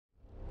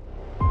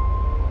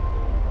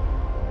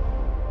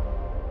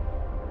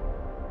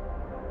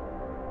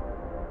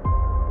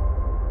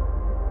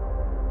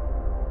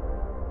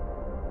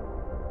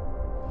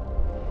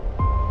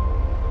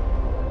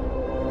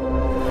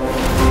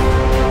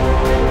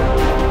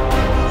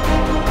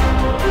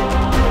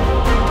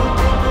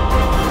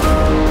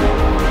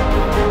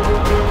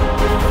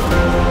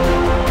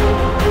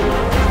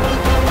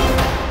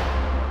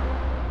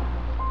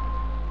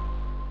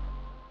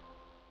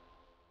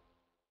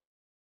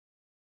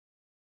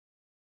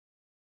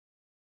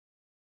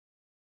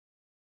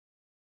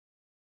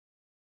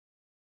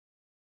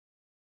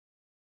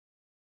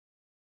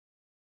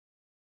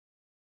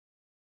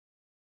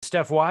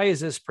Steph, why is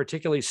this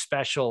particularly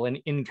special and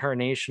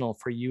incarnational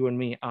for you and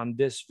me on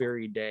this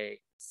very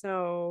day?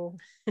 So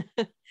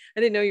I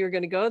didn't know you were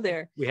going to go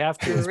there. We have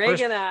to.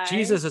 Greg and I,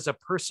 Jesus is a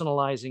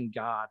personalizing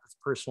God. Let's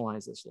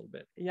personalize this a little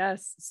bit.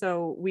 Yes.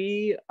 So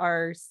we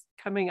are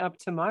coming up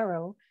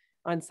tomorrow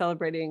on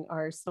celebrating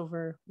our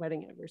silver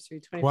wedding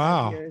anniversary,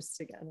 25 years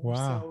together.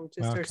 So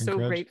just are so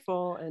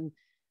grateful. And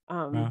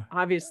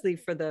obviously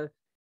for the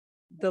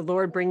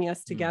Lord bringing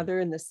us together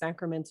in the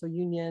sacramental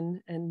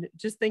union, and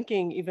just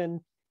thinking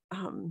even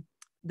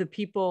the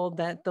people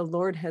that the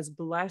Lord has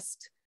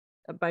blessed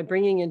by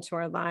bringing into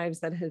our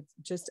lives that have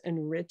just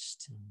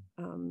enriched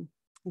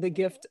the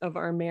gift of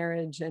our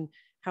marriage, and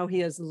how he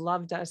has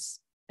loved us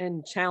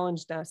and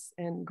challenged us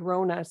and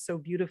grown us so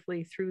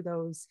beautifully through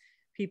those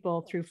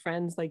people, through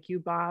friends like you,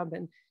 Bob,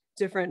 and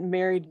different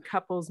married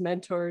couples,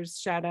 mentors.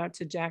 Shout out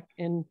to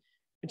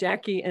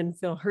Jackie and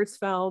Phil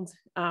Hertzfeld.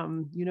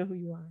 You know who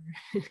you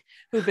are,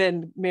 who've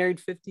been married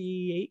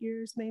 58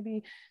 years,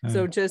 maybe.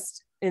 So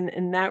just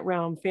in that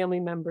realm, family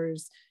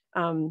members,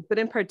 but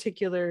in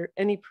particular,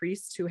 any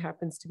priest who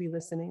happens to be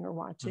listening or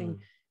watching,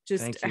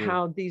 just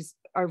how these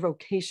are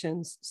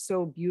vocations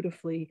so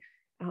beautifully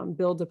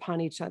build upon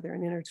each other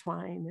and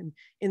intertwine, and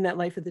in that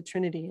life of the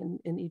Trinity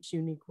in each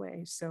unique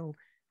way. So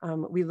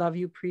we love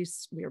you,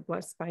 priests. We are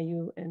blessed by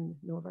you and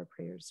know of our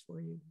prayers for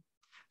you.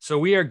 So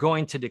we are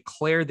going to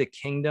declare the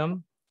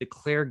kingdom,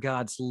 declare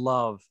God's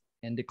love,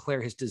 and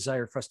declare his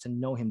desire for us to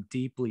know him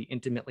deeply,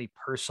 intimately,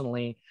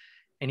 personally.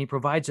 And he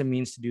provides a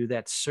means to do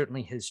that,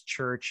 certainly his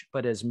church,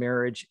 but as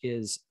marriage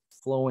is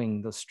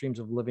flowing, the streams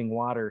of living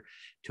water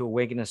to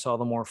awaken us all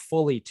the more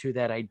fully to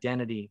that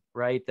identity,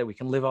 right? That we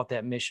can live out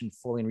that mission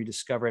fully and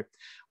rediscover it.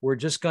 We're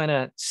just going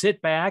to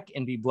sit back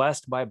and be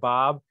blessed by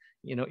Bob,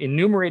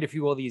 enumerate, if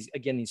you will, these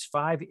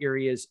 5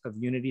 areas of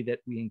unity that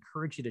we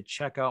encourage you to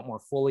check out more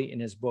fully in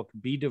his book,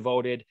 Be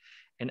Devoted,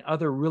 and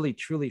other really,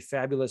 truly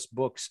fabulous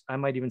books. I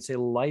might even say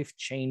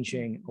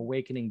life-changing,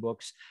 awakening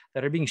books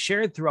that are being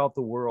shared throughout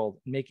the world,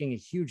 making a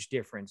huge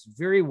difference.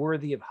 Very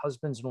worthy of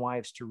husbands and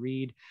wives to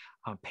read,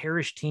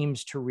 parish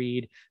teams to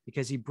read,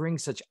 because he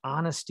brings such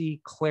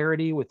honesty,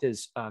 clarity with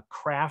his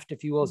craft,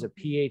 if you will, as a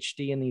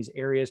PhD in these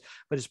areas,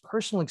 but his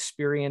personal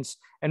experience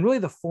and really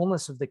the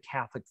fullness of the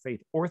Catholic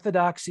faith,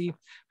 orthodoxy,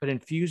 but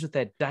infused with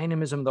that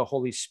dynamism of the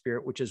Holy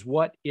Spirit, which is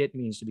what it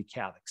means to be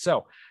Catholic.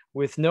 So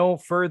with no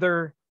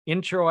further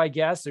intro, I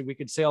guess, we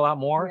could say a lot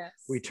more. Yes.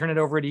 We turn it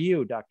over to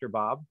you, Dr.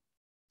 Bob.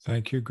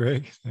 Thank you,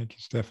 Greg. Thank you,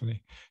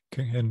 Stephanie.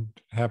 And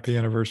happy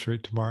anniversary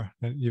tomorrow.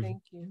 Thank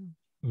you.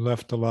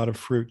 Left a lot of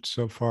fruit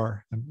so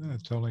far, and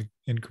it's only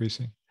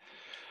increasing.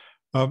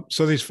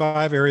 So these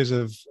 5 areas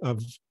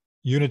of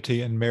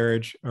unity in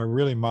marriage are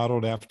really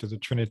modeled after the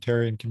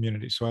Trinitarian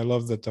community. So I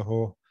love that the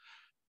whole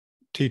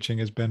teaching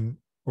has been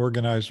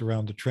organized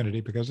around the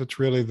Trinity, because it's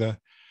really the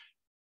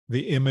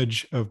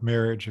image of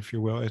marriage, if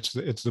you will. It's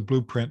the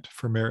blueprint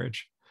for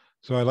marriage.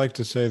 So I like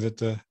to say that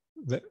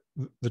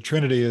the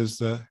Trinity is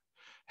the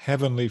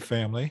heavenly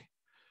family,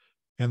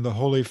 and the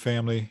Holy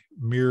Family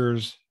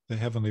mirrors the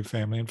heavenly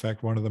family. In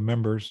fact, one of the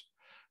members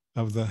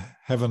of the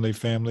heavenly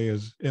family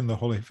is in the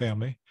Holy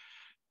Family,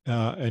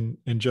 and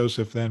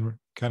Joseph then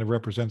kind of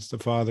represents the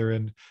Father,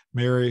 and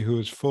Mary, who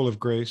is full of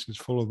grace, is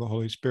full of the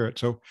Holy Spirit.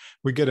 So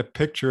we get a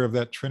picture of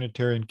that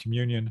Trinitarian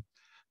communion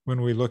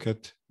when we look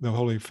at the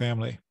Holy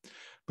Family.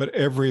 But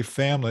every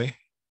family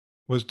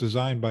was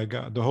designed by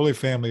God. The Holy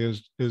Family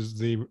is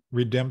the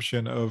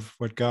redemption of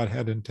what God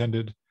had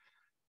intended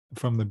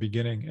from the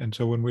beginning. And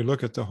so when we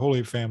look at the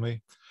Holy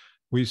Family,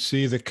 we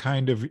see the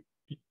kind of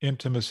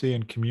intimacy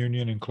and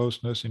communion and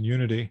closeness and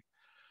unity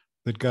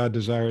that God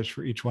desires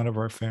for each one of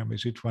our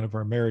families, each one of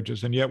our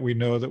marriages. And yet we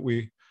know that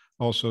we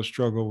also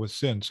struggle with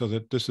sin, so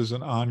that this is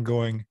an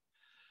ongoing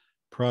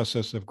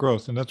process of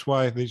growth. And that's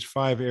why these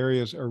 5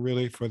 areas are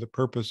really for the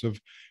purpose of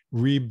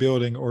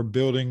rebuilding or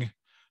building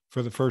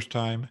for the first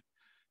time,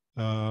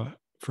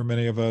 for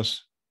many of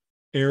us,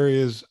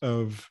 areas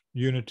of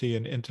unity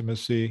and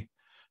intimacy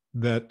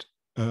that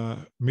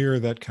mirror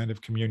that kind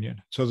of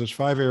communion. So those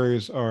 5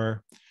 areas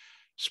are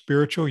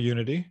spiritual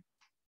unity,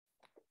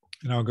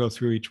 and I'll go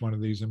through each one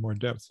of these in more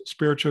depth.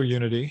 Spiritual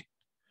unity,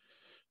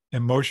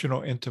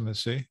 emotional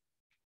intimacy,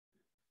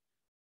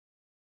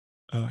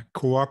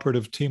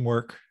 cooperative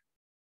teamwork,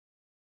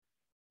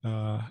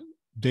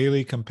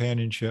 daily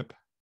companionship,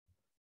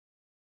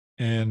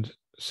 and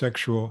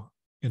sexual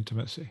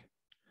intimacy.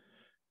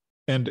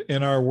 And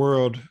in our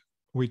world,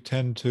 we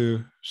tend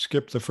to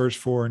skip the first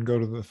 4 and go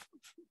to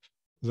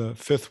the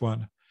 5th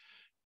one.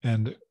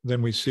 And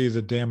then we see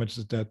the damage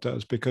that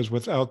does, because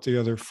without the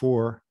other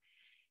 4,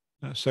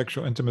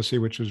 sexual intimacy,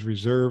 which was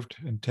reserved,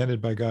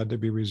 intended by God to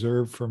be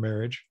reserved for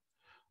marriage,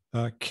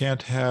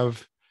 can't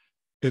have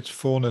its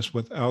fullness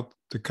without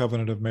the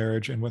covenant of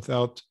marriage, and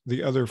without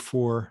the other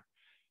 4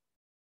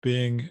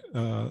 being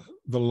the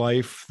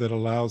life that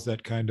allows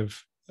that kind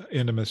of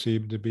intimacy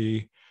to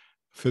be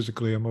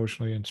physically,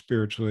 emotionally, and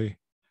spiritually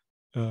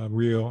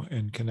real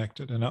and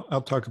connected. And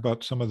I'll talk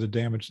about some of the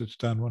damage that's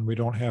done when we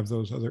don't have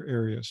those other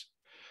areas.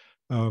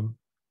 So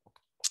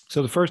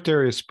the first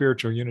area is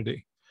spiritual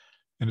unity.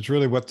 And it's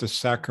really what the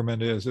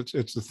sacrament is.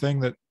 It's the thing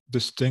that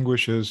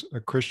distinguishes a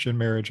Christian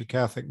marriage, a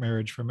Catholic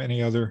marriage, from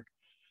any other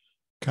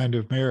kind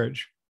of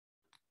marriage,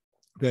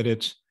 that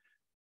it's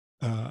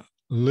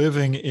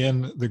living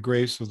in the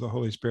grace of the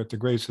Holy Spirit, the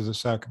grace of the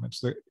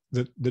sacraments,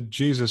 that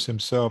Jesus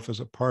himself is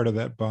a part of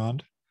that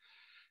bond.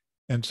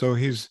 And so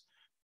he's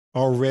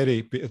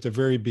already at the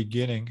very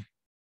beginning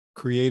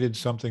created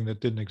something that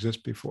didn't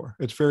exist before.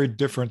 It's very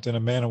different than a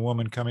man and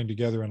woman coming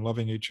together and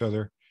loving each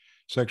other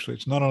sexually.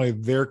 It's not only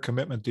their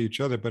commitment to each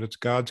other, but it's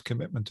God's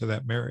commitment to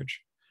that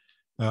marriage,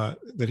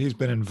 that he's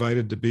been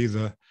invited to be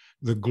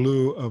the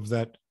glue of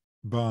that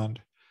bond.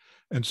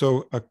 And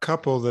so a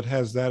couple that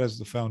has that as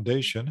the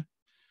foundation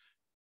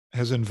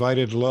has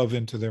invited love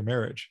into their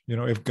marriage. You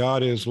know, if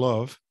God is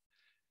love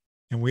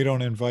and we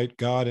don't invite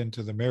God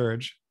into the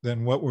marriage,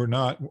 then what we're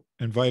not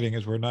inviting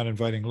is, we're not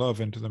inviting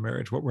love into the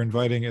marriage. What we're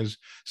inviting is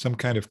some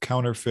kind of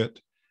counterfeit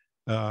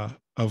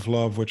of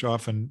love, which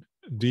often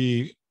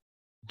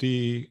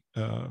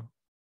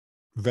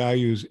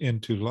values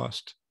into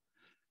lust,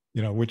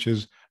 you know, which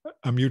is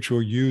a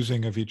mutual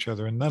using of each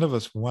other. And none of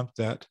us want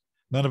that.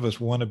 None of us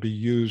want to be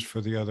used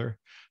for the other.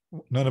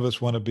 None of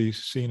us want to be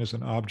seen as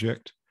an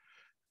object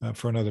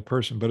for another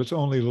person. But it's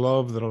only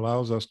love that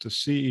allows us to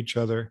see each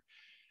other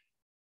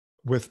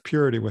with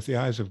purity, with the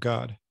eyes of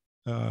God,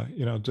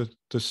 you know,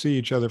 to see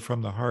each other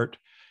from the heart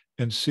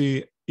and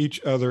see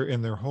each other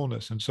in their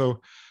wholeness. And so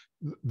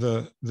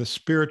the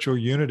spiritual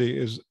unity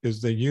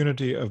is the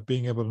unity of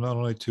being able not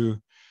only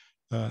to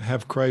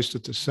have Christ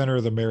at the center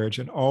of the marriage,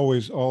 and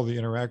always all the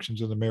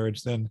interactions of the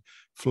marriage then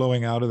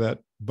flowing out of that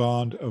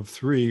bond of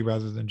three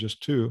rather than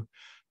just two,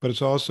 but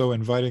it's also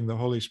inviting the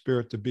Holy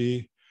Spirit to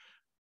be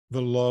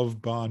the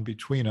love bond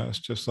between us,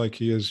 just like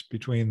he is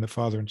between the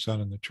Father and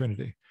Son and the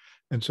Trinity.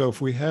 And so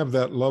if we have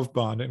that love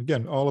bond, and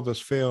again, all of us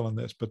fail in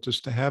this, but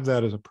just to have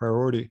that as a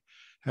priority,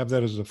 have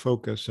that as a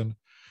focus. And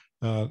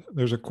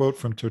there's a quote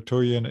from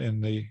Tertullian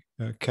in the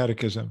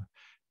Catechism,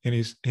 and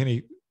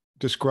he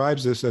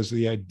describes this as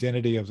the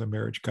identity of the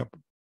marriage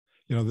couple.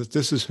 You know, that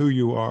this is who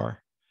you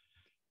are.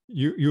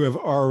 You have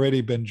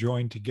already been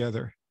joined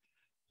together.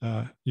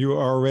 You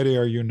already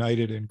are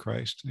united in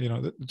Christ. You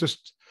know,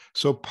 just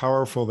so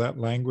powerful, that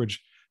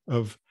language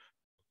of,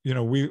 you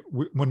know, we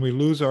when we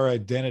lose our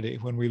identity,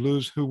 when we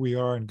lose who we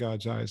are in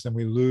God's eyes, then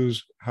we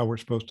lose how we're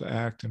supposed to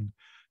act and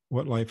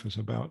what life is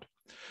about.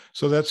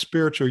 So that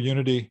spiritual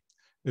unity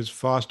is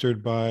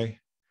fostered by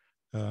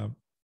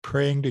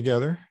praying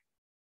together.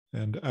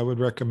 And I would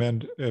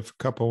recommend, if a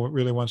couple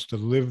really wants to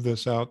live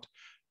this out,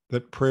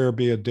 that prayer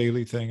be a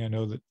daily thing. I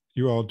know that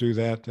you all do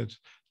that. That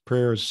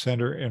prayer is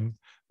center in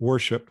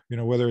worship, you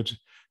know, whether it's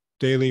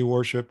daily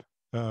worship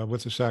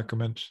with the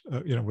sacraments,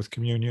 you know, with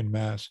communion,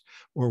 mass,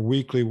 or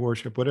weekly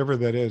worship, whatever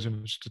that is.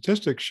 And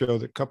statistics show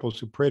that couples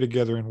who pray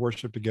together and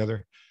worship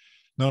together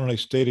not only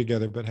stay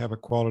together, but have a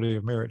quality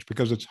of marriage,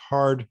 because it's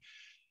hard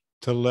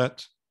to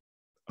let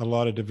a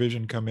lot of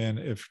division come in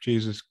if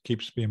Jesus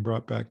keeps being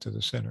brought back to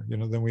the center. You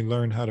know, then we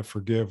learn how to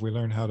forgive. We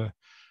learn how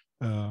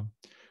to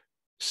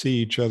see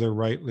each other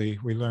rightly.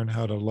 We learn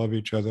how to love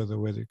each other the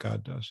way that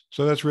God does.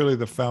 So that's really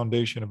the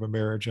foundation of a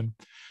marriage. And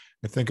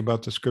I think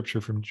about the scripture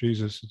from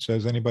Jesus. It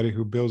says, anybody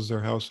who builds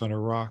their house on a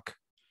rock,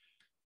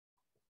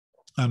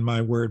 on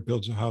my word,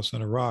 builds a house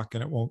on a rock,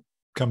 and it won't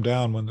come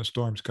down when the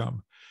storms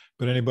come.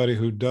 But anybody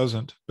who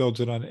doesn't, builds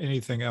it on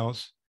anything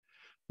else,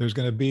 there's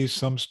going to be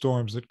some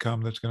storms that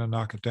come that's going to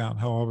knock it down,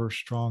 however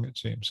strong it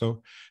seems.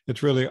 So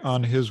it's really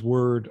on his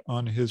word,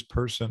 on his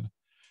person,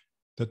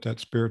 that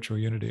spiritual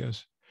unity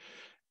is.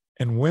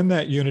 And when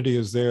that unity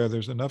is there,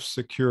 there's enough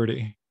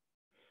security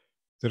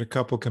that a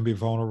couple can be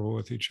vulnerable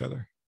with each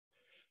other.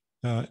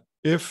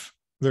 If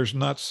there's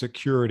not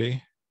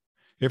security,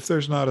 if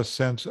there's not a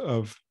sense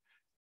of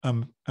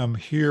I'm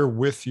here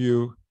with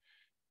you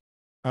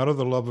out of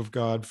the love of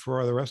God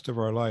for the rest of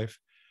our life,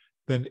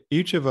 then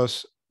each of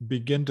us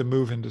begin to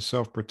move into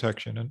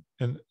self-protection.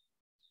 And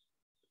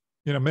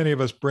you know, many of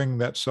us bring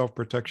that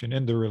self-protection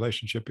into the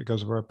relationship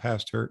because of our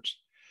past hurts.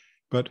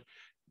 But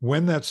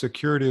when that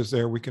security is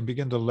there, we can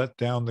begin to let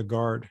down the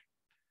guard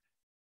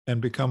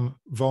and become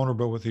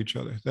vulnerable with each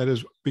other. That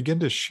is, begin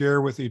to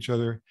share with each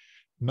other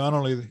not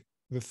only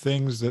the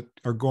things that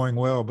are going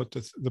well, but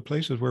the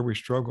places where we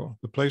struggle,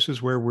 the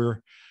places where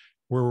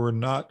we're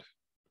not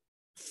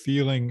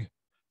feeling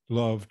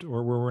loved,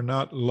 or where we're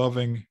not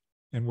loving,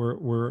 and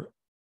we're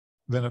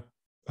then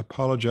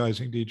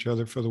apologizing to each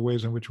other for the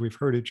ways in which we've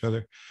hurt each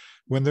other.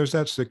 When there's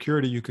that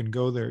security, you can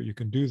go there, you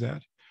can do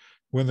that.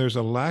 When there's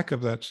a lack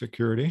of that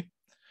security,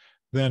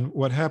 then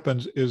what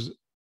happens is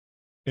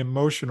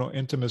emotional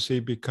intimacy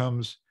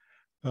becomes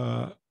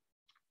a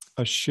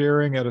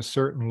sharing at a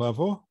certain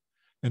level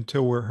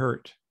until we're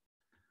hurt.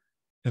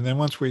 And then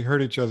once we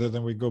hurt each other,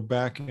 then we go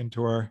back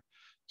into our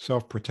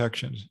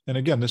self-protections. And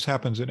again, this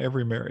happens in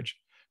every marriage.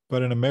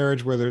 But in a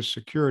marriage where there's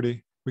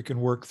security, we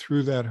can work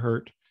through that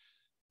hurt.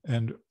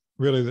 And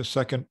really the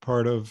second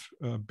part of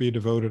Be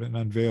Devoted and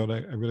Unveiled, I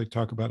really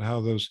talk about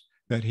how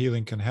that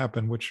healing can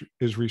happen, which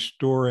is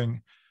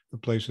restoring the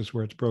places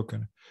where it's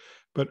broken.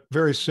 But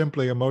very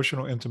simply,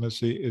 emotional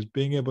intimacy is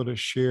being able to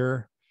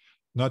share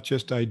not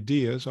just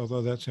ideas,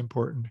 although that's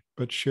important,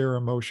 but share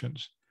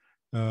emotions.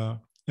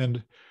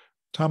 And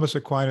Thomas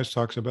Aquinas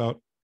talks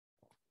about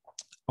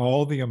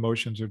all the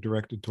emotions are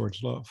directed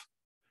towards love,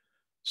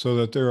 so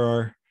that there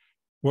are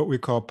what we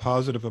call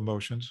positive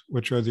emotions,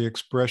 which are the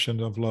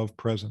expression of love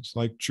presence,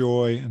 like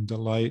joy and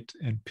delight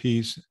and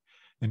peace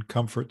and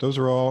comfort. Those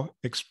are all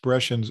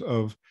expressions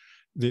of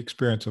the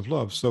experience of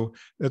love. So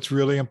that's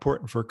really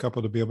important for a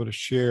couple to be able to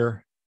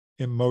share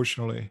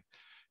emotionally.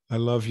 I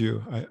love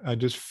you. I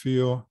just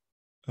feel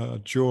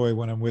joy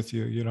when I'm with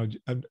you. You know,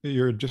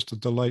 you're just a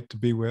delight to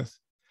be with.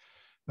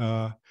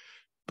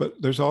 But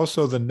there's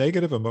also the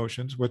negative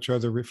emotions, which are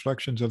the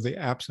reflections of the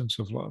absence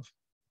of love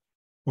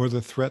or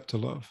the threat to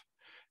love.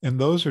 And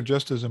those are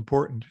just as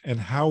important. And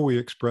how we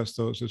express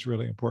those is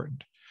really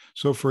important.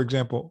 So, for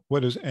example,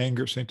 what is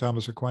anger? St.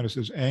 Thomas Aquinas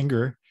says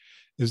anger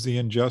is the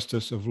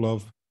injustice of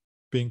love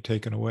being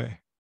taken away.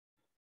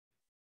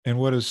 And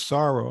what is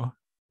sorrow?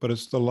 But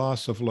it's the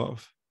loss of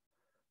love.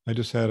 I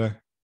just had a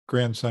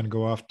grandson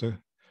go off to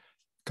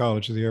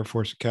college at the Air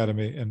Force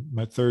Academy, and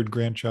my third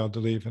grandchild to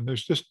leave. And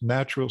there's just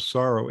natural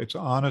sorrow. It's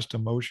honest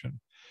emotion.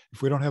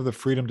 If we don't have the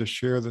freedom to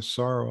share the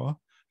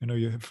sorrow, I know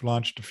you have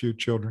launched a few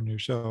children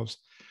yourselves.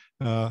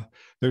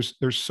 There's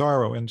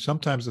sorrow, and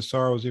sometimes the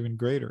sorrow is even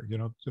greater. You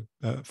know,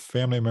 a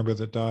family member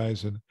that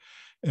dies,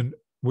 and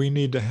we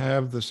need to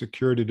have the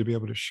security to be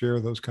able to share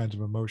those kinds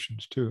of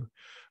emotions too,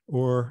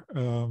 or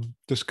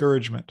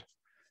discouragement.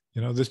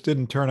 You know, this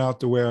didn't turn out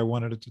the way I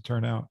wanted it to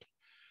turn out.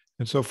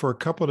 And so for a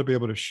couple to be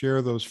able to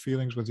share those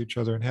feelings with each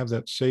other and have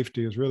that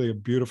safety is really a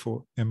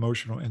beautiful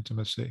emotional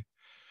intimacy.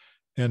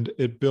 And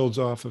it builds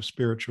off of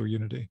spiritual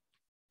unity.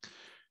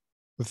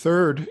 The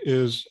third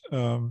is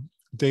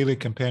daily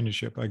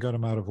companionship. I got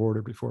them out of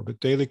order before, but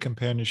daily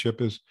companionship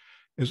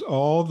is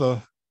all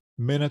the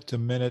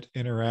minute-to-minute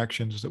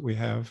interactions that we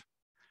have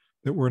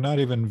that we're not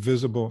even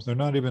visible. They're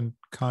not even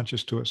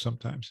conscious to us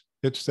sometimes.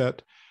 It's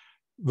that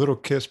little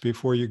kiss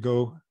before you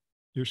go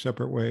your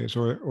separate ways,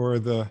 or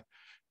the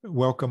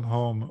welcome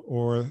home,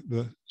 or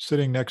the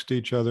sitting next to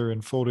each other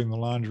and folding the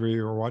laundry,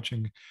 or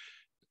watching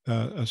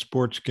a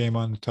sports game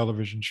on the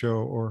television show,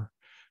 or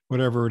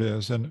whatever it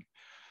is. And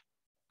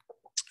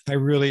I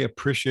really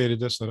appreciated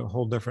this at a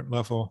whole different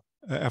level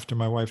after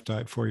my wife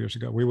died 4 years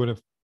ago. We would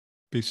have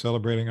be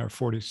celebrating our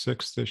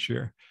 46th this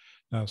year.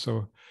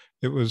 So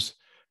it was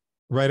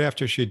right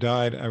after she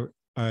died,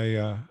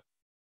 I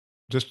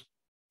just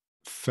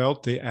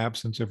felt the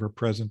absence of her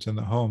presence in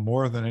the home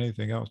more than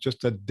anything else.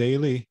 Just a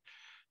daily,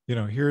 you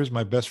know, here's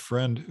my best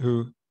friend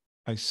who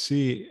I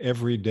see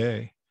every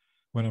day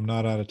when I'm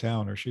not out of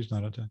town or she's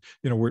not out of town.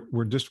 You know,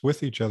 we're just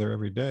with each other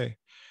every day.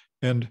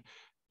 And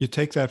you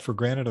take that for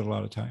granted a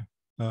lot of time.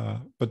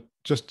 But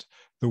just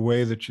the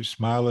way that you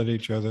smile at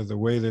each other, the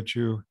way that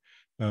you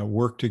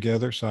work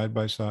together side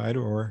by side,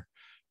 or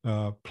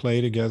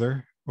play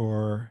together,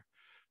 or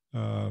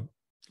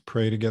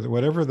pray together,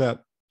 whatever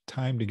that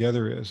time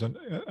together is. And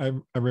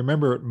I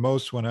remember it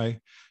most when I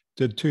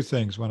did two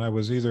things. When I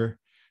was either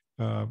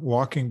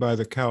walking by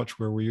the couch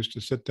where we used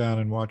to sit down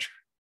and watch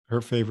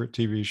her favorite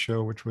TV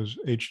show, which was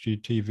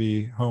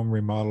HGTV, home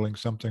remodeling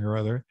something or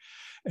other.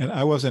 And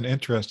I wasn't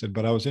interested,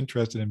 but I was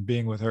interested in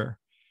being with her.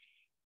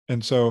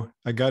 And so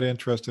I got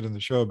interested in the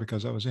show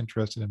because I was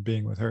interested in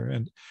being with her.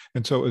 And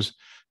so it was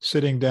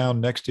sitting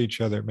down next to each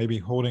other, maybe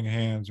holding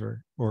hands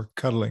or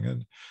cuddling.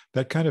 And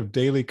that kind of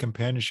daily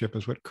companionship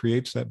is what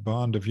creates that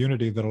bond of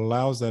unity that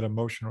allows that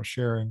emotional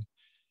sharing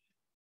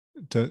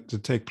to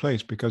take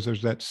place, because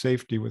there's that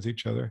safety with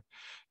each other.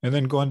 And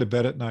then going to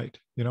bed at night,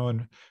 you know,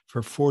 and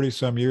for 40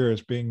 some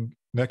years being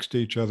next to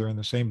each other in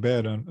the same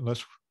bed,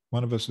 unless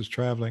one of us is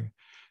traveling.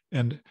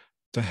 And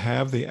to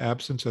have the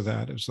absence of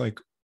that, it's like,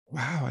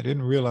 wow, I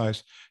didn't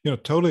realize, you know,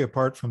 totally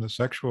apart from the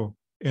sexual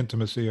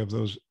intimacy of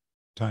those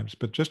times,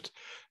 but just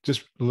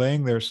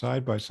laying there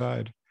side by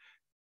side,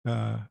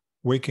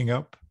 waking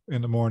up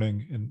in the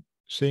morning and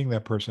seeing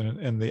that person.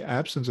 And the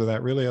absence of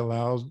that really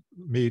allows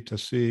me to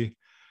see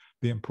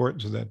the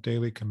importance of that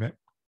daily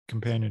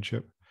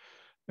companionship.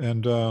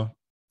 And the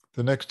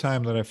next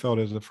time that I felt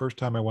is the first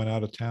time I went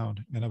out of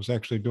town, and I was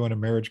actually doing a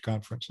marriage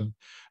conference, and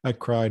I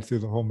cried through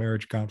the whole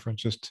marriage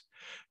conference, just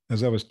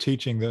as I was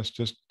teaching this,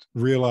 just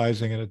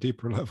realizing at a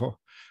deeper level.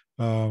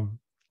 But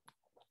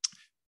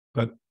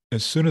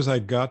as soon as I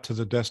got to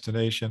the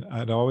destination,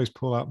 I'd always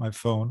pull out my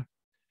phone.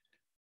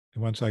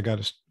 And once I got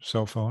a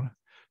cell phone,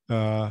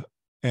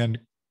 and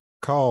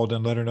called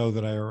and let her know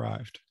that I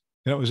arrived.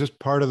 And it was just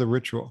part of the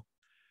ritual.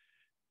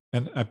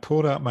 And I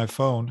pulled out my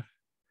phone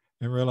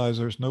and realized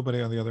there's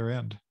nobody on the other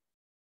end.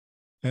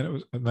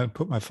 And then I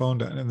put my phone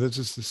down, and there's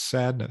just this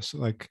sadness,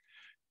 like,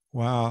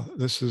 wow,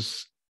 this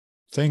is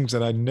things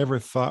that I never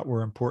thought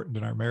were important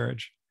in our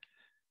marriage,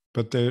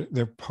 but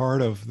they're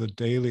part of the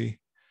daily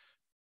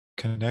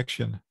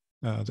connection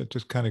that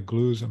just kind of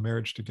glues a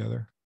marriage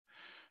together.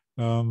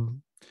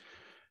 You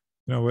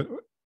know what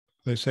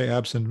they say,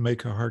 absent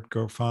make a heart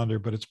grow fonder,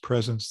 but it's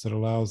presence that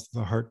allows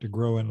the heart to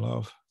grow in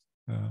love.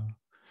 And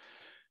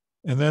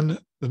then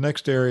the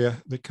next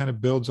area that kind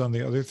of builds on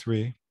the other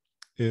three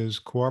is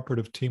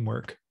cooperative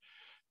teamwork.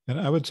 And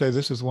I would say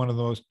this is one of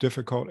the most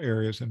difficult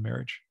areas in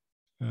marriage.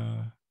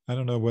 I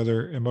don't know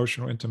whether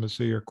emotional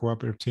intimacy or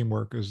cooperative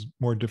teamwork is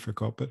more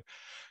difficult, but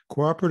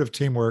cooperative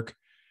teamwork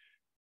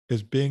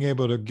is being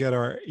able to get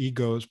our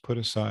egos put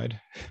aside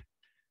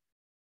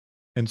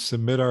and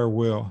submit our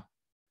will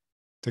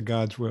to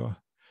God's will.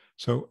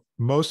 So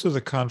most of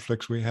the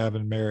conflicts we have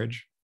in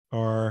marriage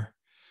are,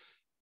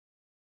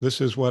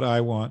 this is what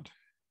I want.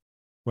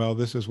 Well,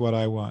 this is what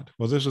I want.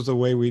 Well, this is the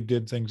way we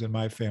did things in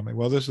my family.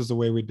 Well, this is the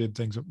way we did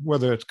things,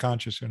 whether it's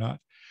conscious or not.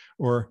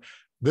 Or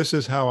this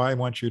is how I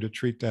want you to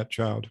treat that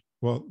child.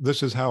 Well,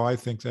 this is how I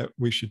think that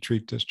we should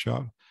treat this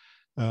child.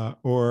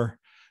 Or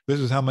this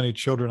is how many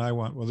children I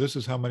want. Well, this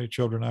is how many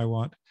children I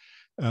want.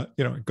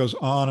 It goes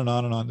on and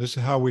on and on. This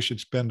is how we should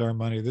spend our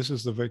money. This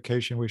is the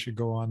vacation we should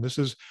go on. This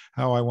is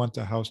how I want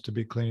the house to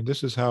be clean.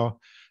 This is how,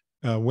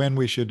 when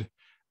we should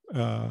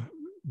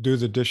do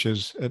the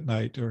dishes at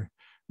night or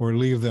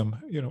leave them,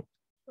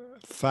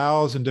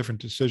 1,000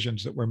 different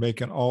decisions that we're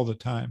making all the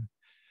time.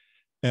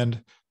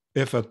 And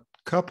if a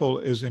couple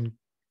is in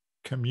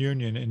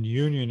communion and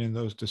union in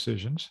those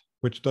decisions,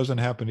 which doesn't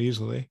happen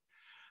easily,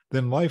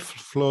 then life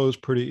flows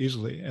pretty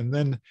easily. And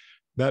then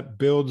that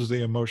builds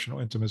the emotional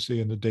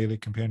intimacy and the daily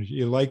companionship.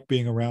 You like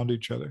being around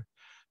each other.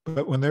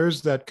 But when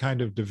there's that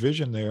kind of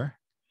division there,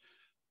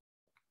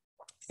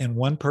 and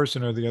one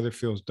person or the other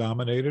feels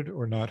dominated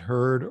or not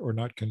heard or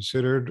not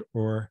considered,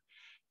 or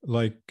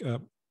like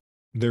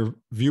their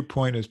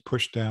viewpoint is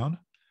pushed down,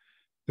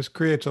 this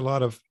creates a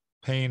lot of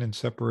pain and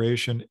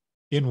separation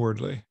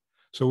inwardly.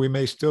 So we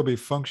may still be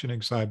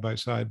functioning side by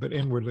side, but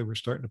inwardly we're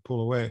starting to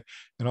pull away.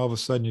 And all of a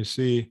sudden you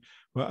see,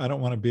 well, I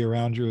don't want to be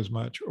around you as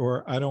much,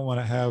 or I don't want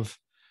to have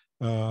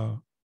an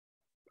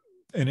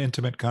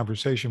intimate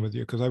conversation with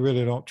you because I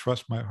really don't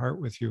trust my heart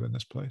with you in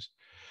this place.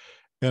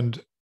 And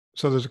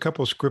so there's a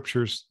couple of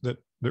scriptures that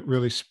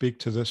really speak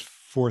to this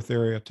fourth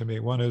area to me.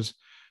 One is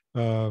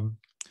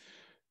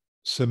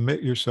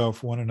submit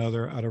yourself one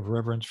another out of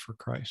reverence for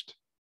Christ.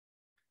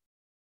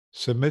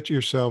 Submit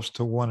yourselves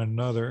to one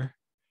another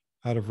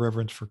out of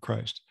reverence for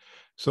Christ.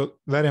 So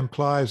that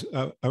implies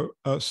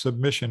a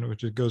submission,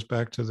 which it goes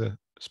back to the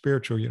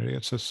spiritual unity.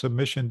 It's a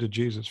submission to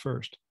Jesus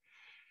first.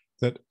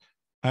 That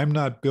I'm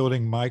not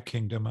building my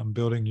kingdom, I'm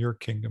building your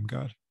kingdom,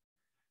 God.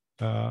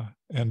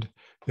 And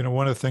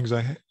one of the things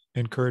I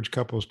encourage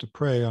couples to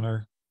pray on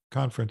our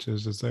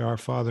conferences is they are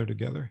Father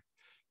together.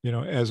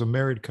 As a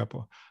married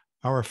couple,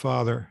 our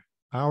Father,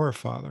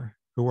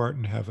 who art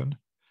in heaven,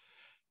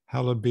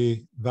 hallowed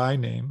be thy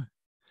name.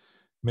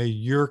 May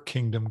your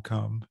kingdom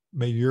come.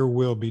 May your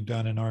will be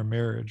done in our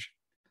marriage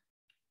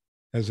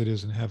as it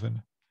is in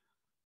heaven.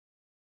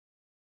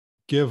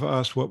 Give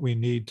us what we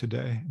need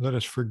today. Let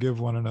us forgive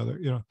one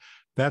another.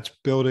 That's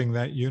building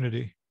that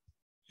unity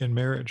in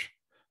marriage.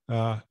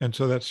 And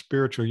so that's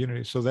spiritual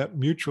unity. So that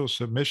mutual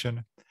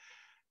submission,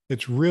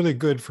 it's really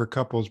good for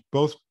couples,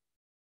 both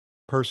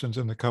persons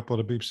in the couple,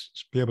 to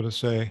be able to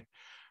say,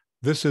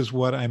 this is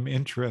what I'm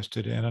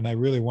interested in, and I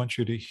really want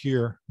you to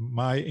hear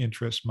my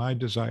interests, my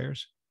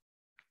desires.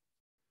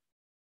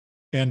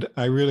 And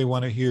I really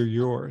want to hear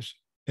yours.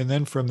 And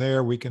then from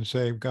there, we can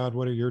say, God,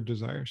 what are your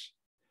desires?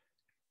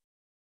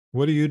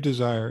 What do you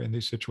desire in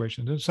these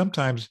situations? And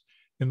sometimes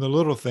in the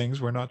little things,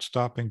 we're not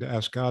stopping to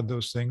ask God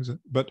those things,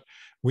 but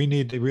we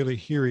need to really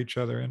hear each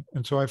other.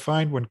 And so I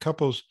find when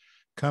couples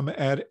come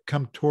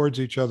towards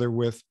each other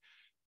with,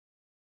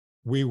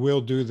 we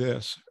will do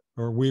this,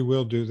 or we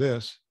will do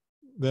this,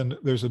 then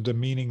there's a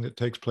demeaning that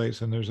takes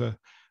place, and there's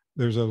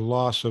a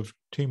loss of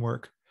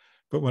teamwork.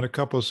 But when a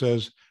couple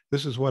says,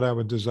 this is what I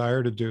would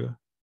desire to do,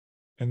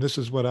 and this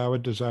is what I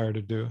would desire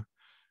to do,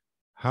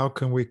 how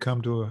can we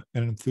come to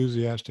an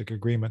enthusiastic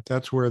agreement?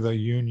 That's where the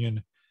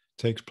union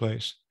takes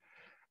place.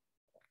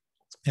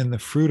 And the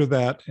fruit of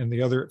that and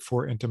the other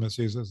four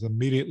intimacies is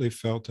immediately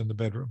felt in the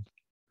bedroom,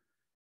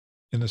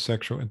 in the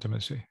sexual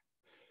intimacy.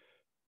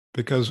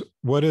 Because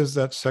what is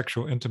that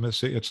sexual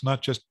intimacy? It's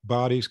not just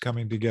bodies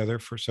coming together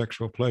for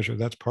sexual pleasure.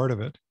 That's part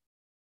of it.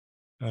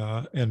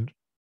 And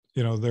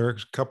there are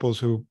couples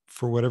who,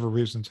 for whatever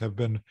reasons, have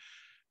been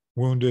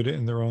wounded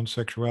in their own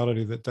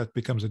sexuality, that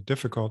becomes a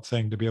difficult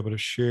thing to be able to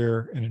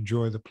share and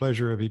enjoy the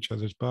pleasure of each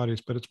other's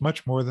bodies. But it's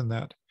much more than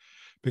that,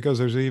 because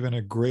there's even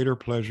a greater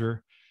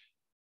pleasure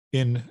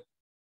in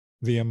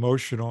the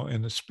emotional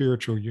and the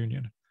spiritual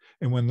union.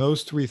 And when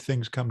those three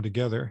things come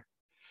together,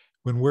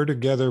 when we're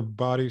together,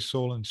 body,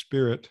 soul, and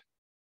spirit,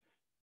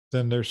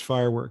 then there's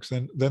fireworks.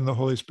 Then the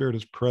Holy Spirit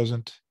is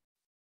present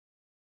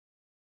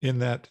in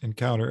that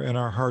encounter, and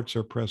our hearts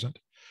are present.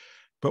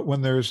 But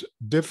when there's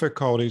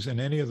difficulties in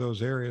any of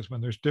those areas,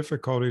 when there's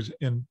difficulties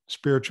in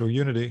spiritual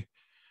unity,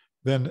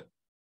 then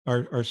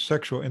our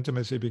sexual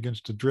intimacy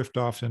begins to drift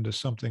off into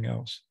something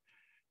else,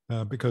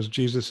 because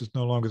Jesus is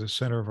no longer the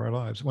center of our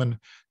lives. When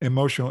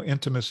emotional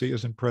intimacy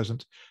isn't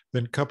present,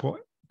 then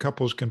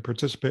couples can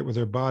participate with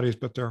their bodies,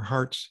 but their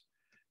hearts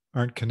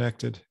aren't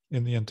connected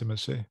in the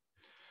intimacy.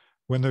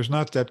 When there's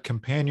not that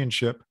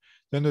companionship,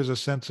 then there's a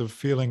sense of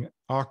feeling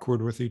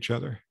awkward with each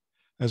other,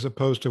 as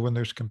opposed to when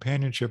there's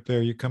companionship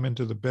there, you come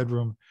into the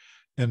bedroom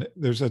And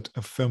there's a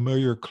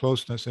familiar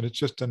closeness, and it's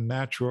just a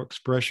natural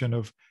expression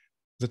of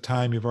the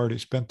time you've already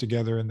spent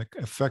together and the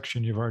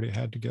affection you've already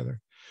had together.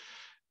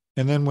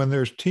 And then when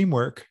there's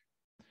teamwork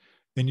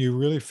and you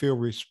really feel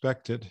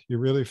respected, you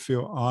really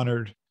feel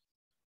honored,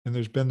 and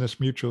there's been this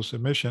mutual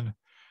submission,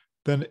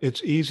 then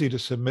it's easy to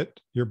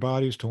submit your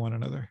bodies to one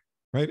another,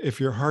 right? If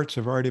your hearts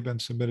have already been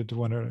submitted to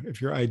one another,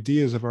 if your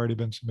ideas have already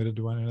been submitted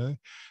to one another,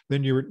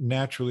 then you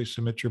naturally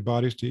submit your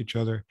bodies to each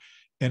other,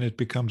 and it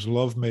becomes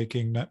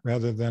lovemaking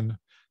rather than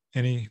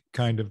any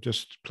kind of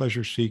just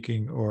pleasure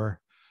seeking or,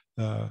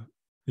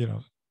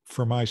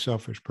 for my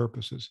selfish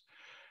purposes.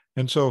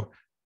 And so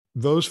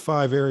those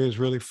 5 areas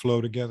really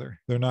flow together.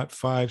 They're not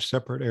 5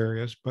 separate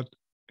areas, but,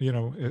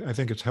 I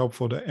think it's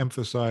helpful to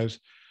emphasize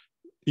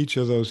each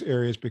of those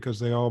areas because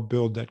they all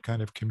build that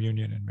kind of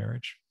communion in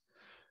marriage.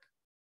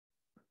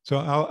 So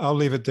I'll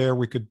leave it there.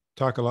 We could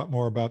talk a lot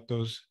more about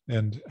those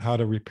and how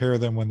to repair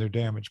them when they're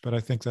damaged, but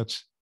I think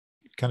that's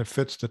kind of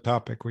fits the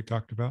topic we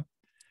talked about.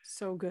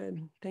 So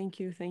good. Thank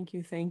you. Thank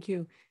you. Thank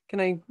you. Can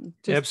I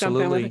just jump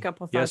in with a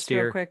couple of thoughts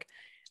real quick?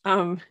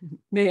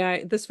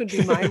 This would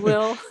be my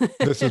will.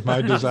 This is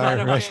my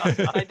desire. Is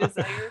okay? My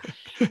desire.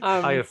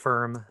 I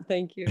affirm.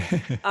 Thank you.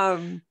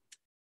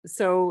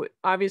 So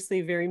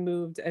obviously very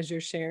moved as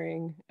you're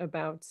sharing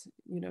about,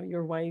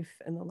 your wife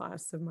and the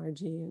loss of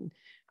Margie,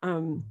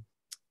 and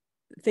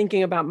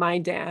thinking about my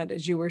dad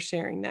as you were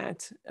sharing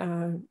that.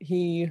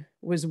 He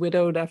was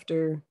widowed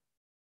after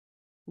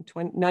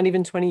not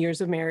even 20 years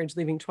of marriage,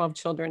 leaving 12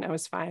 children. I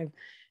was 5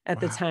 at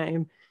the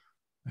time.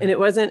 And it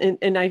wasn't,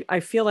 and I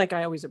feel like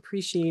I always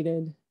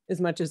appreciated as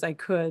much as I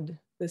could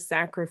the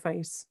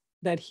sacrifice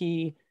that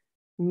he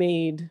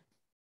made,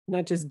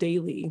 not just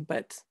daily,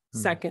 but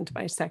second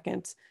by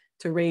second,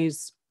 to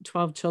raise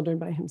 12 children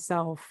by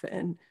himself,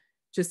 and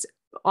just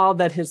all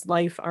that his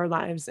life, our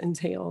lives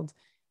entailed.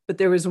 But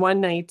there was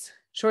one night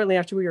shortly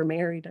after we were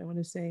married, I want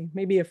to say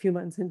maybe a few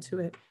months into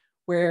it,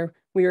 where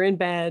we were in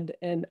bed,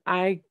 and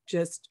I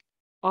just,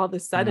 all of a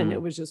sudden,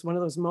 it was just one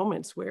of those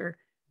moments where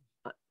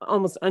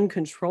almost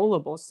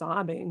uncontrollable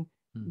sobbing,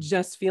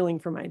 just feeling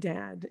for my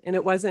dad. And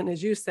it wasn't,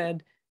 as you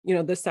said,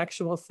 the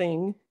sexual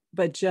thing,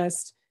 but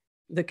just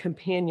the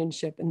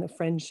companionship and the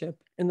friendship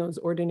and those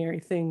ordinary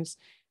things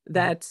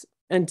that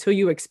until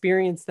you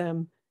experience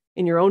them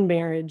in your own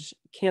marriage,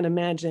 can't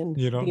imagine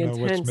the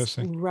intense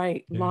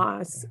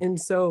loss. And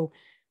so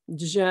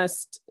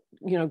just,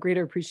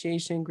 greater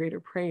appreciation, greater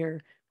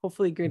prayer,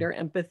 hopefully greater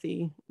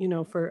empathy,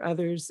 for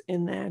others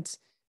in that.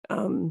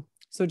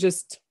 So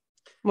just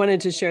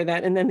wanted to share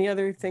that. And then the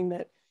other thing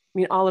that,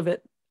 all of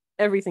it,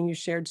 everything you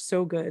shared,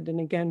 so good. And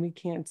again, we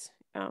can't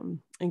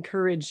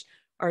encourage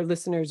our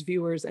listeners,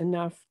 viewers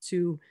enough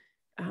to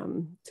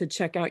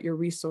check out your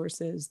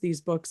resources,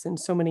 these books and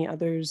so many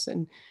others,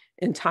 and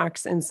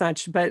talks and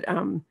such, but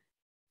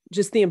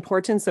just the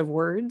importance of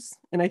words.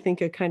 And I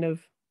think it kind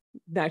of,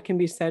 that can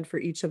be said for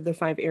each of the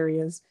 5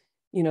 areas,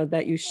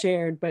 that you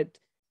shared, but,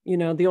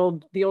 the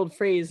old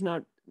phrase,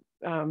 not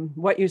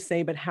what you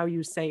say, but how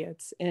you say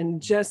it.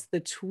 And just the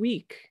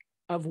tweak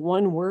of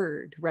one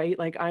word, right?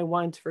 Like I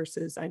want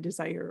versus I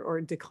desire,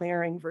 or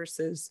declaring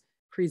versus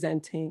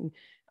presenting.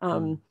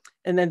 And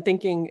then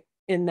thinking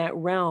in that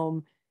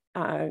realm,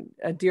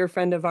 a dear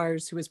friend of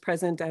ours who was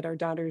present at our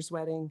daughter's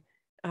wedding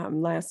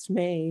last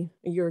May,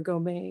 a year ago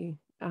May,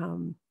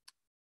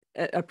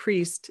 a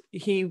priest,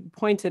 he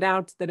pointed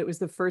out that it was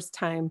the first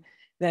time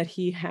that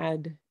he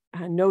had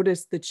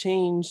noticed the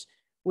change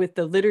with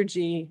the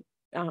liturgy,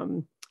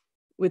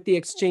 with the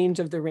exchange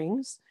of the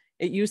rings.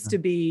 It used to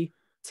be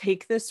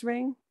take this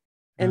ring,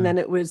 and then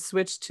it was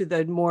switched to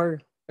the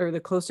more, or the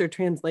closer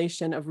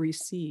translation of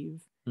receive.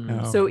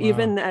 So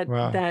even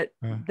that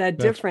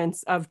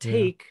difference of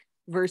take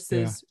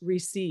versus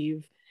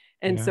receive.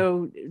 And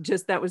so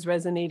just that was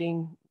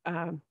resonating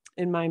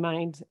in my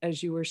mind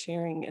as you were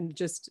sharing, and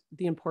just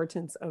the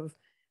importance of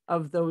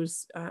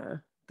those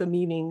the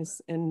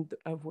meanings and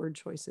of word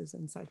choices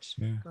and such.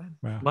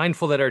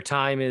 Mindful that our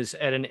time is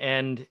at an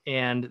end,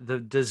 and the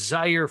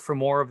desire for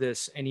more of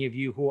this, any of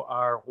you who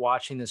are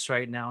watching this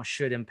right now,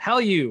 should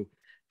impel you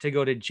to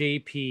go to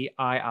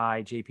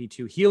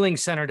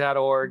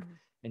jp2healingcenter.org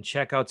and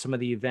check out some of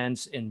the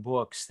events and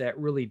books that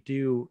really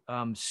do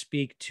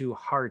speak to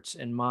hearts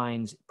and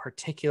minds,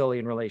 particularly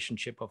in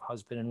relationship of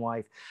husband and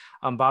wife.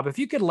 Bob, if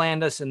you could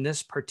land us in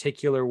this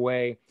particular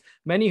way,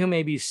 many who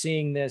may be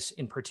seeing this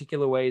in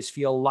particular ways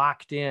feel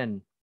locked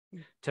in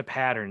to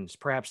patterns,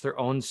 perhaps their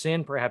own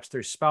sin, perhaps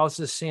their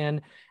spouse's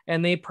sin,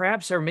 and they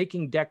perhaps are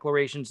making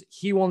declarations,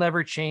 he will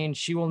never change,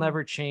 she will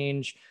never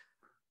change.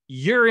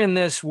 You're in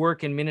this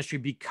work and ministry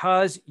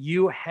because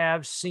you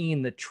have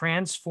seen the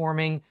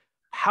transforming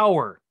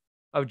power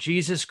of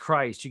Jesus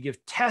Christ. You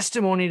give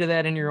testimony to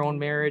that in your own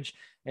marriage.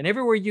 And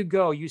everywhere you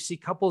go, you see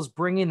couples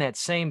bringing that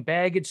same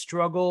baggage,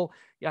 struggle.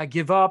 I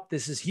give up.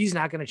 He's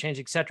not going to change,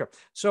 etc.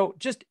 So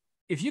just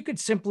if you could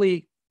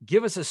simply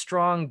give us a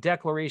strong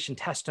declaration,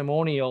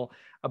 testimonial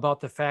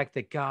about the fact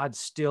that God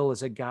still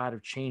is a God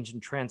of change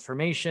and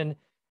transformation.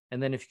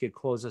 And then if you could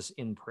close us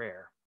in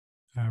prayer.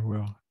 I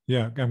will.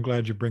 Yeah, I'm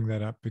glad you bring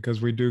that up,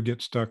 because we do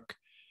get stuck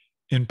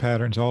in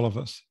patterns, all of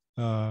us.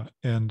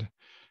 And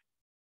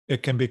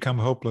it can become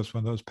hopeless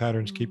when those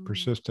patterns keep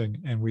persisting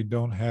and we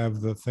don't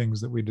have the things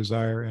that we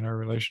desire in our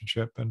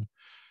relationship. And,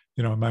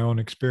 you know, in my own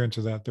experience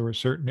of that, there were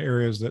certain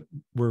areas that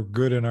were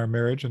good in our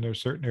marriage and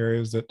there's certain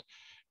areas that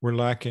were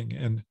lacking.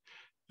 And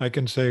I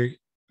can say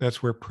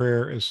that's where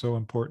prayer is so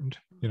important.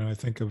 You know, I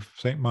think of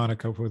St.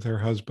 Monica with her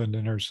husband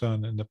and her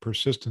son and the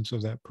persistence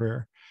of that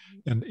prayer.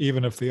 And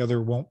even if the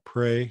other won't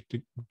pray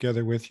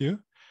together with you,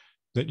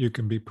 that you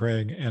can be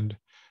praying and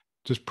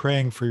just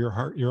praying for your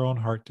heart, your own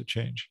heart to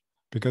change,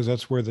 because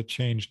that's where the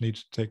change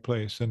needs to take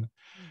place. And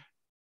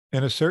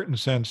in a certain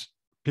sense,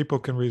 people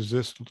can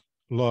resist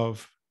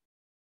love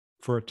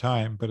for a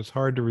time, but it's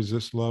hard to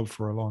resist love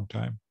for a long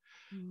time.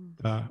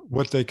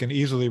 What they can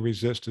easily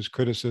resist is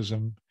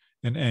criticism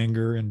and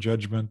anger and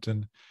judgment.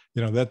 And,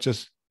 you know, that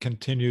just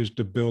continues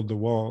to build the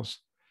walls.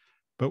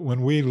 But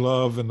when we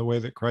love in the way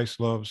that Christ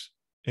loves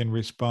in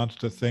response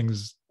to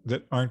things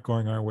that aren't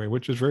going our way,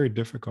 which is very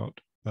difficult,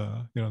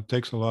 you know, it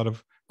takes a lot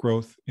of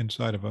growth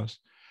inside of us,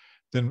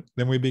 then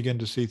we begin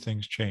to see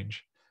things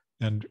change.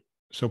 And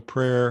so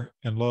prayer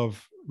and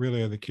love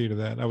really are the key to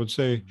that. I would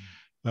say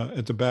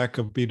at the back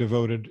of Be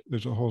Devoted,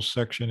 there's a whole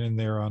section in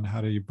there on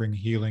how do you bring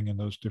healing in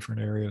those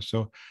different areas.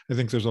 So I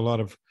think there's a lot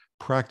of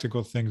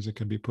practical things that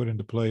can be put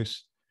into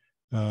place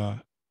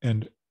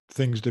and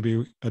things to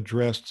be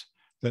addressed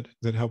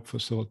that help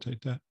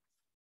facilitate that.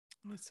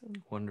 Awesome.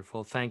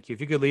 Wonderful. Thank you.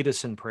 If you could lead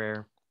us in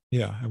prayer.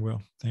 Yeah, I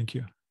will. Thank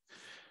you. In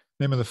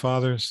the name of the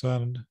Father,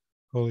 Son,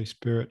 Holy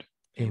Spirit.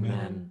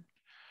 Amen.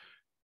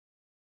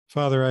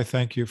 Father, I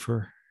thank you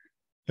for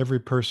every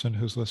person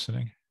who's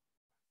listening.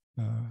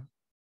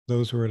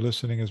 Those who are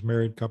listening as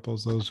married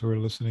couples, those who are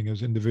listening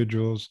as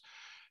individuals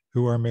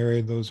who are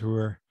married, those who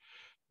are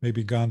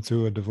maybe gone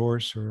through a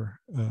divorce or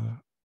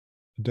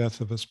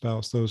death of a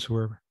spouse, those who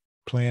are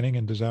planning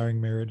and desiring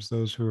marriage,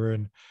 those who are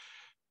in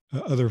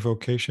other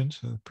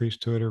vocations,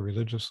 priesthood or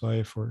religious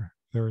life, or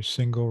they're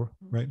single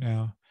right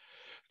now.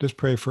 Just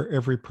pray for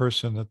every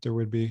person that there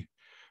would be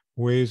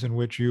ways in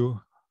which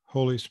you,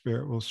 Holy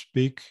Spirit, will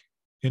speak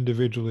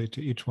individually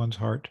to each one's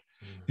heart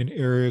in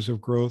areas of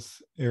growth,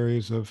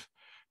 areas of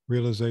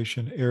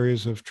realization,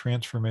 areas of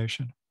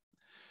transformation.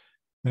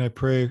 And I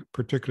pray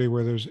particularly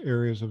where there's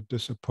areas of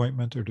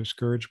disappointment or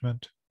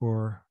discouragement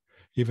or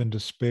even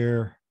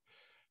despair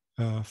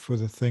for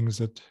the things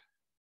that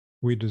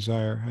we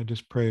desire. I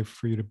just pray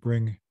for you to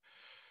bring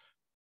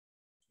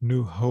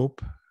new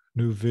hope,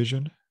 new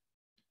vision,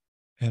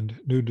 and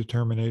new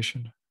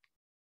determination.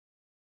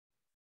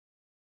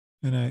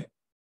 And I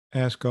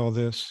ask all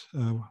this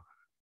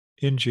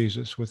in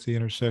Jesus with the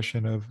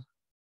intercession of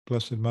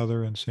Blessed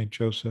Mother and Saint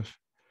Joseph,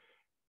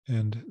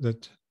 and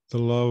that the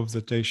love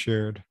that they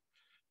shared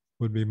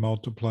would be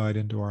multiplied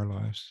into our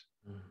lives.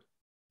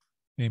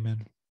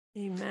 Amen.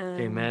 Amen.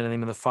 Amen. In the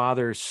name of the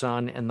Father,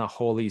 Son, and the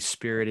Holy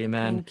Spirit.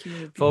 Amen. Thank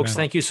you. Folks, Amen.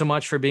 Thank you so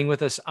much for being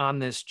with us on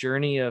this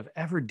journey of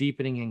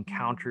ever-deepening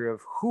encounter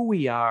of who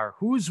we are,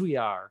 whose we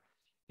are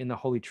in the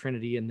Holy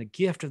Trinity, and the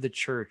gift of the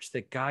church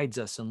that guides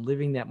us in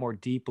living that more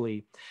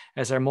deeply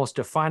as our most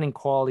defining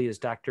quality, as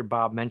Dr.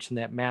 Bob mentioned,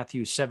 that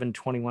Matthew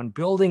 7:21,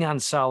 building on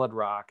solid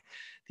rock.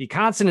 The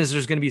constant is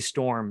there's going to be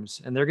storms,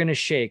 and they're going to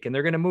shake, and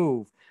they're going to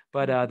move.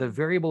 But the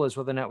variable is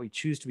whether or not we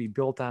choose to be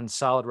built on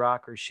solid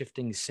rock or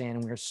shifting sand.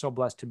 And we are so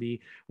blessed to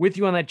be with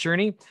you on that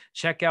journey.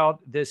 Check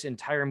out this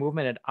entire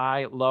movement at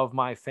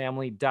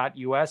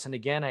ilovemyfamily.us. And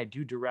again, I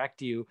do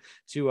direct you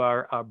to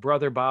our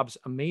brother Bob's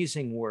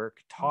amazing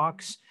work,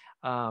 talks,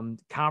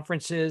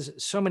 conferences,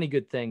 so many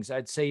good things.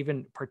 I'd say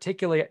even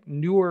particularly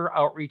newer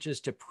outreaches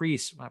to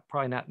priests,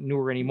 probably not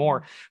newer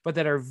anymore, but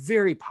that are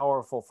very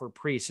powerful for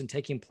priests and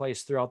taking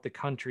place throughout the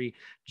country.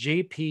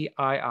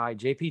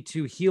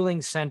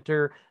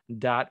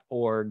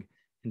 JP2healingcenter.org.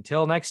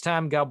 Until next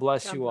time, God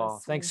bless you all.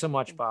 Thanks so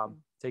much, Bob.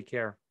 Take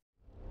care.